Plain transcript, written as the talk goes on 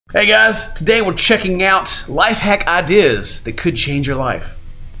Hey guys, today we're checking out life hack ideas that could change your life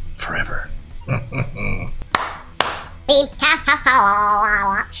forever.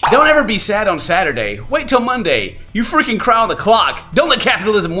 Don't ever be sad on Saturday. Wait till Monday. You freaking cry on the clock. Don't let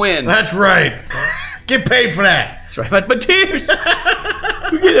capitalism win. That's right. Get paid for that. That's right. But tears.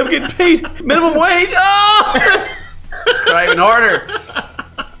 I'm getting paid minimum wage. Oh! Cry even harder.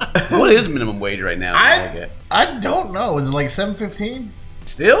 What is minimum wage right now? I don't know. Is it like $7.15?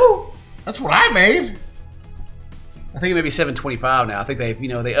 Still? That's what I made. I think it may be $7.25 now. I think they,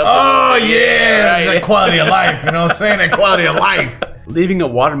 they up. Oh yeah, right. That quality of life. You know what I'm saying? That quality of life. Leaving a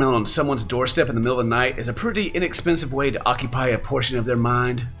watermelon on someone's doorstep in the middle of the night is a pretty inexpensive way to occupy a portion of their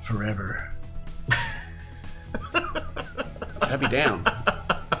mind forever. I'd be down.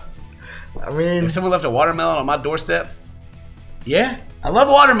 I mean, if someone left a watermelon on my doorstep, yeah, I love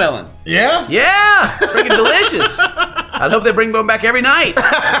watermelon. Yeah? Yeah, it's freaking delicious. I'd hope they bring one back every night.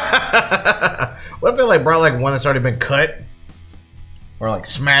 What if they like brought like one that's already been cut? Or like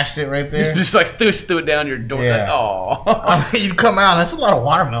smashed it right there? Just like threw it down your door. Yeah. Oh. I mean, you'd come out, that's a lot of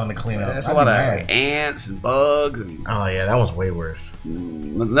watermelon to clean up. That's a lot of ants and bugs. And oh yeah, that one's way worse.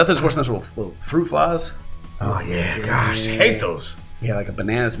 Nothing's worse than those little fruit flies. Oh yeah, gosh, I hate those. Yeah, like a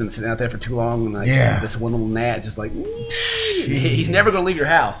banana's been sitting out there for too long, and like this one little gnat just like he's never gonna leave your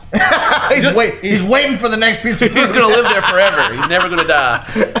house. he's waiting for the next piece of fruit. He's gonna live there forever. He's never gonna die.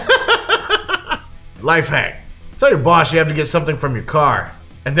 Life hack. Tell your boss you have to get something from your car,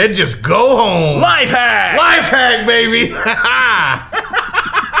 and then just go home. Life hack! Life hack, baby!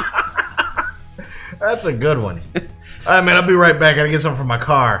 That's a good one. Alright, man, I'll be right back. I gotta get something from my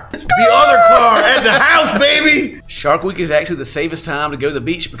car. The other car at the house, baby! Shark Week is actually the safest time to go to the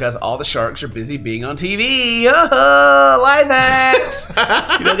beach because all the sharks are busy being on TV. Life hacks!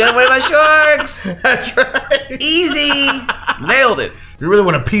 You don't get away by sharks! That's right! Easy! Nailed it. If you really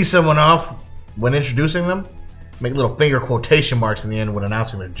want to pee someone off when introducing them, make little finger quotation marks in the end when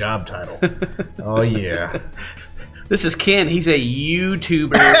announcing their job title. Oh, yeah. This is Ken. He's a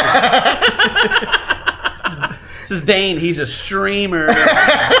YouTuber. This is Dane. He's a streamer.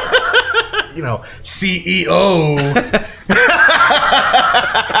 You know, CEO.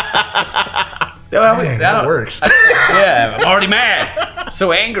 Dang, that works. Yeah, I'm already mad.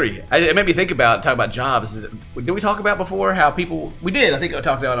 So angry. It made me talk about jobs. Did we talk about before how people? We did. I think I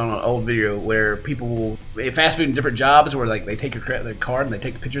talked about it on an old video where people fast food in different jobs where like they take their card and they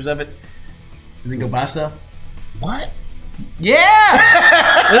take pictures of it and then go buy stuff. What?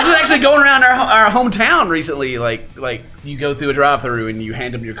 Yeah, this is actually going around our hometown recently. Like you go through a drive-through and you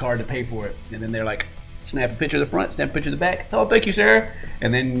hand them your card to pay for it, and then they're like, snap a picture of the front, snap a picture of the back. Oh, thank you, sir.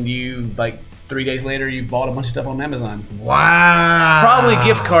 And then you 3 days later, you bought a bunch of stuff on Amazon. Wow. Probably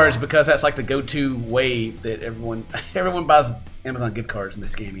gift cards because that's like the go-to way that everyone buys Amazon gift cards and they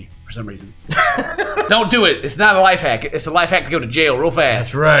scam you for some reason. Don't do it. It's not a life hack. It's a life hack to go to jail real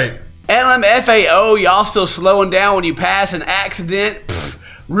fast. That's right. LMFAO, y'all still slowing down when you pass an accident? Pfft,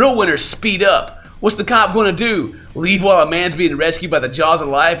 real winners speed up. What's the cop gonna do? Leave while a man's being rescued by the jaws of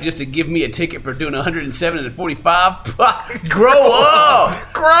life just to give me a ticket for doing 107 and 45? Grow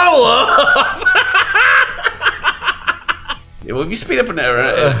up! Grow up! Yeah, well, if you speed up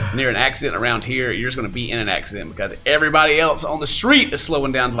near an accident around here, you're just gonna be in an accident because everybody else on the street is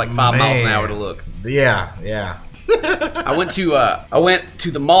slowing down to like 5 miles an hour to look. Yeah, yeah. I went to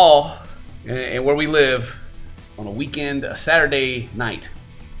the mall and where we live on a weekend, a Saturday night.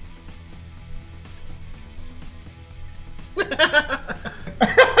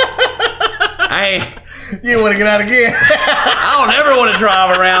 You want to get out again? I don't ever want to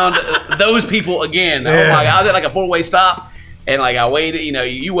drive around those people again. Yeah. Oh my God, I was at like a 4-way stop. And like I waited,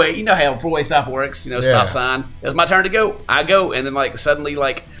 you wait, you know how a 4-way stop works, stop sign. It was my turn to go. I go, and then like suddenly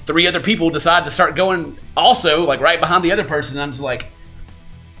like 3 other people decide to start going also, like right behind the other person. And I'm just like,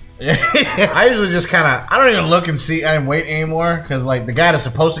 I usually just I don't even look and see. I didn't wait anymore because like the guy that's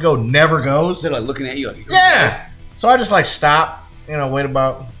supposed to go never goes. They're like looking at you like, yeah. So I just like stop, wait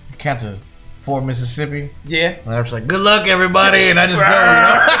about count to 4 Mississippi. Yeah. And I'm just like, good luck everybody, and I just go.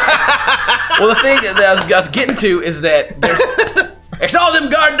 Well, the thing that I was getting to is that there's all them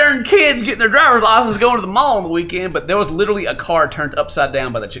darn kids getting their driver's license going to the mall on the weekend, but there was literally a car turned upside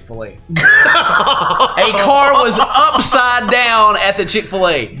down by the Chick-fil-A. A car was upside down at the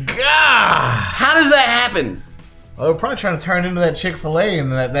Chick-fil-A. God. How does that happen? Well, they're probably trying to turn into that Chick-fil-A,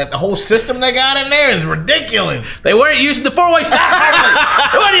 and that whole system they got in there is ridiculous. They weren't using the 4-way stop properly.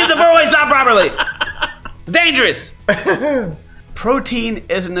 They weren't using the 4-way stop properly. It's dangerous. Protein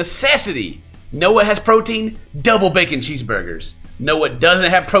is a necessity. Know what has protein? Double bacon cheeseburgers. Know what doesn't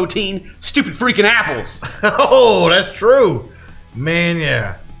have protein? Stupid freaking apples. Oh, that's true. Man,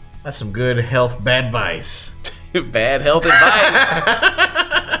 yeah. That's some good health bad advice. Bad health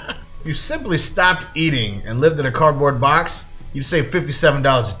advice. If you simply stopped eating and lived in a cardboard box, you'd save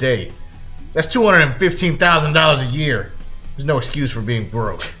 $57 a day. That's $215,000 a year. There's no excuse for being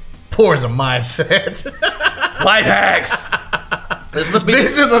broke. Poor is a mindset. Life hacks. These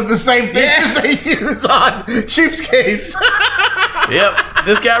are the same things they use on cheapskates. Yep,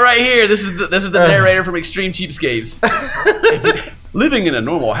 this guy right here. This is the narrator from Extreme Cheapskates. Living in a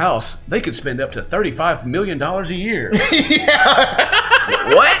normal house, they could spend up to $35 million a year.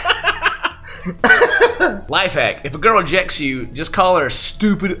 Yeah. What? Life hack: if a girl rejects you, just call her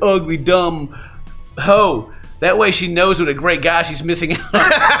stupid, ugly, dumb hoe. That way she knows what a great guy she's missing out on.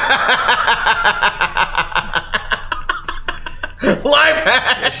 Life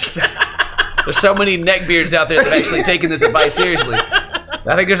hacks. There's so many neckbeards out there that have actually taken this advice seriously.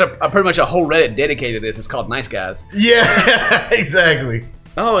 I think there's pretty much a whole Reddit dedicated to this. It's called Nice Guys. Yeah, exactly.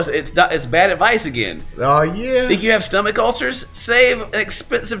 Oh, it's bad advice again. Oh, yeah. Think you have stomach ulcers? Save an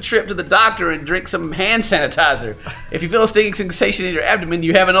expensive trip to the doctor and drink some hand sanitizer. If you feel a stinging sensation in your abdomen,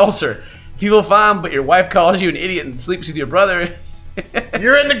 you have an ulcer. If you feel fine, but your wife calls you an idiot and sleeps with your brother,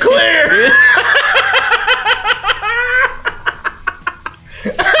 you're in the clear.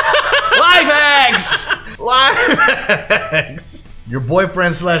 Life hacks! Life hacks! Your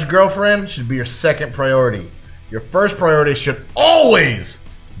boyfriend/girlfriend should be your second priority. Your first priority should always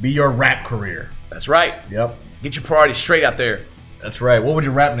be your rap career. That's right. Yep. Get your priorities straight out there. That's right. What would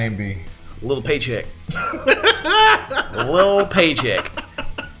your rap name be? Little Paycheck. Little Paycheck.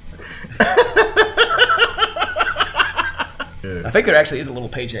 I think there actually is a Little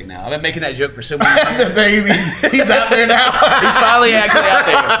Paycheck now. I've been making that joke for so many years. He's out there now. He's finally actually out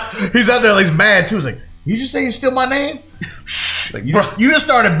there. He's out there. He's mad too. He's like, "You just say you steal my name? Like, you just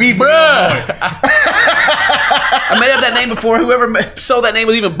started beefing." I made up that name before whoever sold that name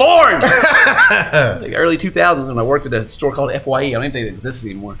was even born. Like early 2000s when I worked at a store called FYE. I don't even think it exists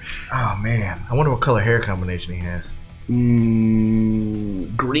anymore. Oh man, I wonder what color hair combination he has.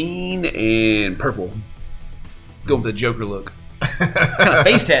 Green and purple. Going for the Joker look. What kind of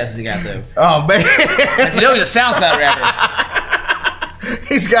face tats has he got though? Oh man, as you know, he's a SoundCloud rapper.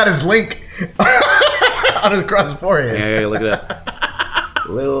 He's got his link across his forehead. Yeah, look it up.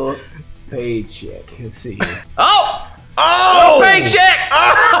 Little Paycheck. Let's see here. Oh! Oh! Little Paycheck!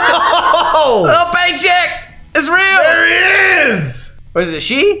 Oh! Little Paycheck! It's real! There he is! Or is it a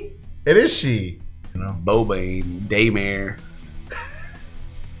she? It is she. You know, Bobane, Daymare.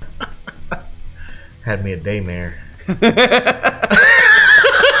 Had me a daymare.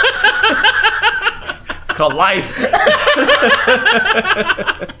 Called life.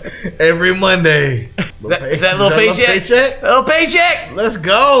 Every Monday. Is that Little Paycheck? Little Paycheck! Let's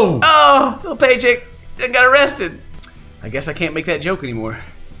go! Oh, Little Paycheck got arrested. I guess I can't make that joke anymore.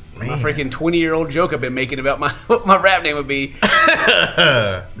 Man. My freaking 20-year-old joke I've been making about what my rap name would be.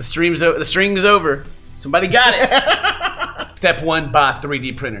 The string's over. Somebody got it. Step 1, buy a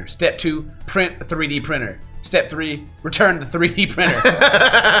 3D printer. Step 2, print a 3D printer. Step 3, return the 3D printer.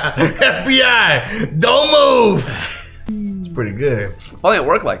 FBI, don't move. It's pretty good. Why didn't it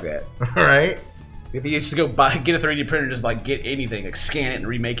work like that? Right? If you just go get a 3D printer, just like get anything, like scan it and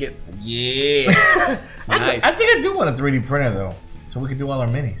remake it. Yeah. Nice. I think I do want a 3D printer though, so we can do all our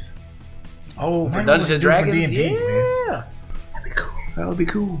minis. Oh, for Dungeons and Dragons? D&D, yeah. That'd be cool. That would be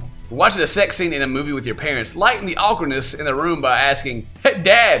cool. Watching a sex scene in a movie with your parents, lighten the awkwardness in the room by asking, "Hey,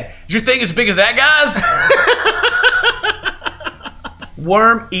 Dad, is your thing as big as that guy's?"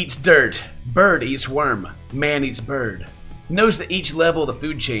 Worm eats dirt. Bird eats worm. Man eats bird. Notice that each level of the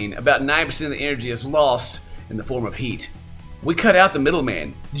food chain, about 9% of the energy is lost in the form of heat. We cut out the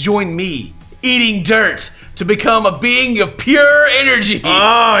middleman. Join me, eating dirt, to become a being of pure energy.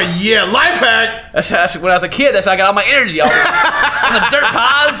 Oh, yeah. Life hack. That's how, when I was a kid, that's how I got all my energy. All the dirt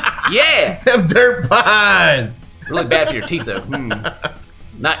pies. Yeah. Them dirt pies. Really bad for your teeth, though.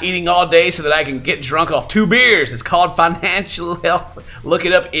 Not eating all day so that I can get drunk off 2 beers. It's called financial health. Look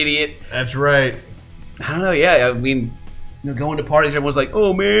it up, idiot. That's right. I don't know. Yeah, I mean, you know, going to parties, everyone's like,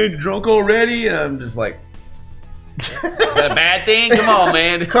 "Oh man, you drunk already?" And I'm just like, "Is that a bad thing? Come on,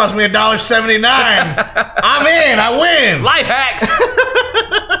 man." It cost me $1.79. I'm in. I win. Life hacks.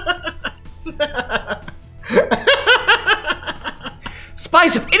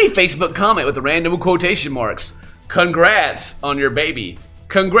 Spice up any Facebook comment with a random quotation marks. Congrats on your baby.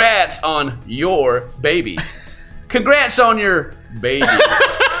 Congrats on your baby. Congrats on your baby.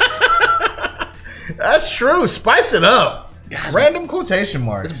 That's true. Spice it up. God, random quotation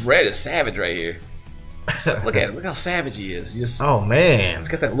marks. This bread is savage right here. Look at him. Look how savage he is. He just, oh, man. He's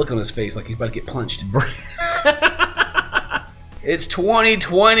got that look on his face like he's about to get punched. It's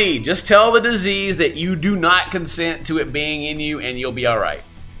 2020. Just tell the disease that you do not consent to it being in you, and you'll be all right.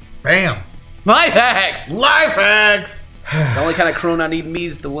 Bam. Life hacks. Life hacks. The only kind of Corona I need me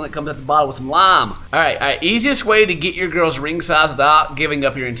is the one that comes at the bottle with some lime. All right. Easiest way to get your girl's ring size without giving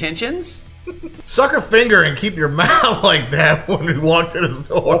up your intentions? Suck her finger and keep your mouth like that when we walk to the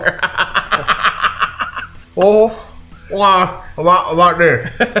store. About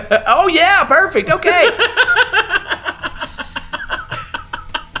there. Oh yeah, perfect. Okay.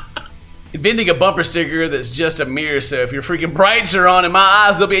 Inventing a bumper sticker that's just a mirror, so if your freaking brights are on in my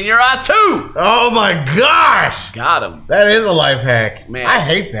eyes, they'll be in your eyes too. Oh my gosh. Got him. That is a life hack. Man. I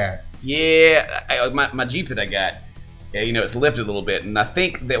hate that. Yeah, my Jeep that I got, yeah, you know, it's lifted a little bit, and I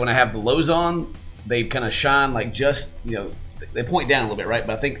think that when I have the lows on, they kind of shine like just, you know, they point down a little bit, right?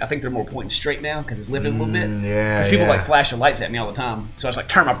 But I think they're more pointing straight now because it's lifted a little bit. Yeah. Because people like flash their lights at me all the time, so I just like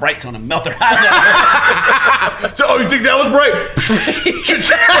turn my brights on and melt their eyes out. So, you think that was bright?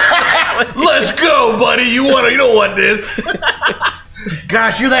 Let's go, buddy. You don't want this.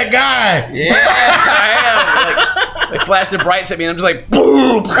 Gosh, you're that guy. Yeah, I am. Like, they flash their brights at me, and I'm just like,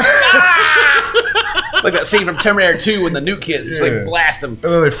 boom. Like that scene from Terminator 2 when the nuke hits, just like blast them. And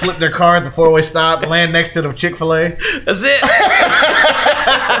then they flip their car at the four-way stop, land next to the Chick-fil-A. That's it.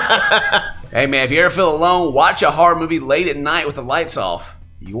 Hey man, if you ever feel alone, watch a horror movie late at night with the lights off.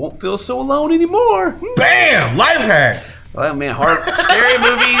 You won't feel so alone anymore. Bam! Life hack. Well man, scary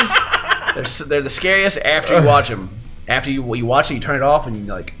movies, they're the scariest after you watch them. After you watch it, you turn it off and you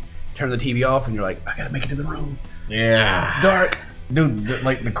like turn the TV off and you're like, I gotta make it to the room. Yeah. It's dark. Dude,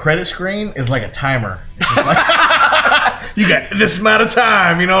 the credit screen is like a timer. Like, you got this amount of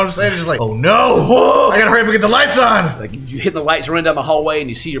time, you know what I'm saying? It's just like, oh no, I gotta hurry up and get the lights on. Like you hit the lights, run down the hallway, and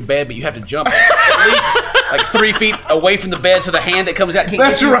you see your bed, but you have to jump at least like 3 feet away from the bed, so the hand that comes out can't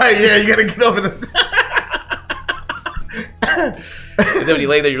That's get you. right, yeah, you gotta get over the... And then when you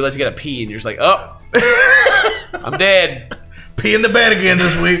lay there, you gotta pee, and you're just like, oh, I'm dead. Pee in the bed again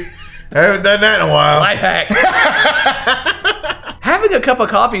this week. I haven't done that in a while. Life hack. Having a cup of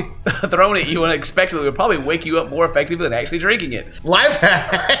coffee thrown at you unexpectedly would probably wake you up more effectively than actually drinking it. Life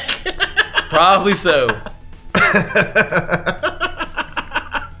hack. Probably so. I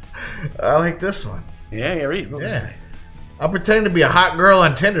like this one. Yeah, read. Yeah. I'm pretending to be a hot girl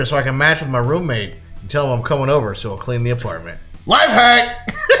on Tinder so I can match with my roommate and tell him I'm coming over so he'll clean the apartment. Life hack.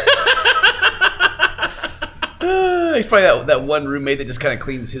 He's probably that one roommate that just kind of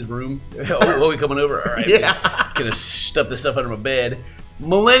cleans his room. Oh, he coming over? All right. Yeah. Gonna stuff this stuff under my bed.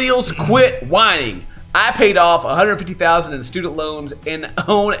 Millennials quit whining. I paid off $150,000 in student loans and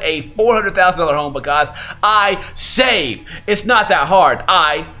own a $400,000 home because I save. It's not that hard.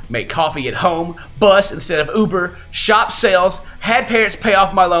 I make coffee at home, bus instead of Uber, shop sales, had parents pay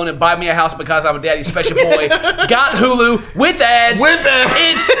off my loan and buy me a house because I'm a daddy's special boy, got Hulu with ads.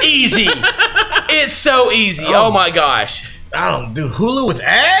 It's easy. It's so easy. Oh my gosh. I don't do Hulu with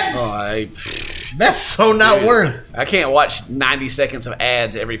ads? Oh, that's so not worth. I can't watch 90 seconds of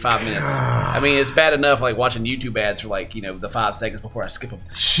ads every 5 minutes. I mean, it's bad enough like watching YouTube ads for like, you know, the 5 seconds before I skip them.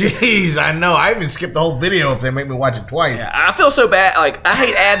 Jeez, I know. I even skip the whole video if they make me watch it twice. Yeah, I feel so bad. Like, I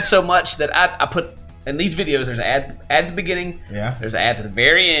hate ads so much that I put, in these videos, there's ads at the beginning. Yeah. There's ads at the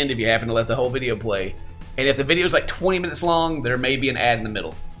very end if you happen to let the whole video play. And if the video is like 20 minutes long, there may be an ad in the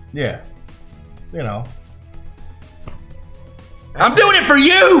middle. Yeah. You know. I'm doing it for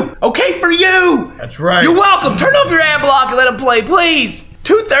you! Okay, for you! That's right. You're welcome. Turn off your ad block and let them play, please.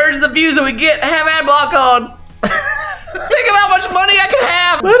 2/3 of the views that we get have ad block on. Think of how much money I could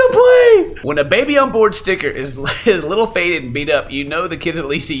have. Let them play. When a baby on board sticker is a little faded and beat up, you know the kid's at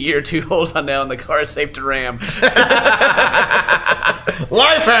least a year or two old on now and the car is safe to ram. Life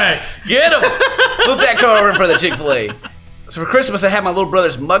hack. Get him. Flip that car over in front of the Chick-fil-A. So for Christmas, I had my little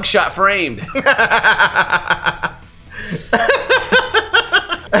brother's mugshot framed.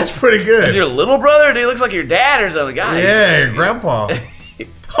 That's pretty good. Is your little brother? Dude, he looks like your dad or something. God, yeah, your grandpa.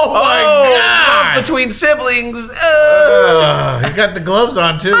 Oh my God! Love between siblings. He's got the gloves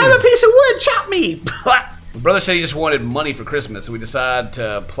on too. I'm a piece of wood. Chop me. My brother said he just wanted money for Christmas, so we decided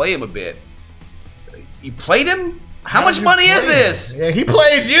to play him a bit. You played him? How much money is this? Yeah, he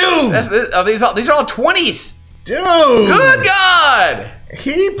played you. These are all 20s. Dude. Good God.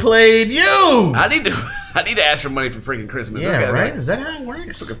 He played you. I need to ask for money for freaking Christmas. Yeah, right? Is that how it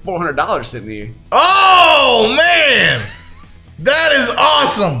works? It's like $400 sitting here. Oh, man. That is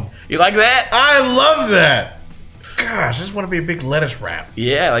awesome. You like that? I love that. Gosh, I just want to be a big lettuce wrap.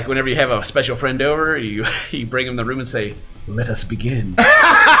 Yeah, like whenever you have a special friend over, you bring them in the room and say, "Let us begin."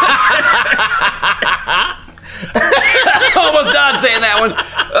 Almost died saying that one.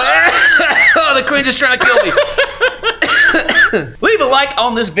 Oh, the queen just trying to kill me. Leave a like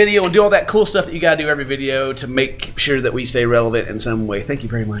on this video and do all that cool stuff that you gotta do every video to make sure that we stay relevant in some way. Thank you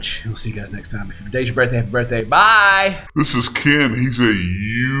very much. We'll see you guys next time. If today's your birthday, happy birthday. Bye. This is Ken. He's a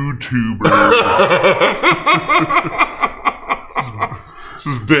YouTuber. This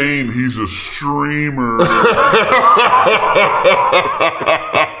is Dane. He's a streamer.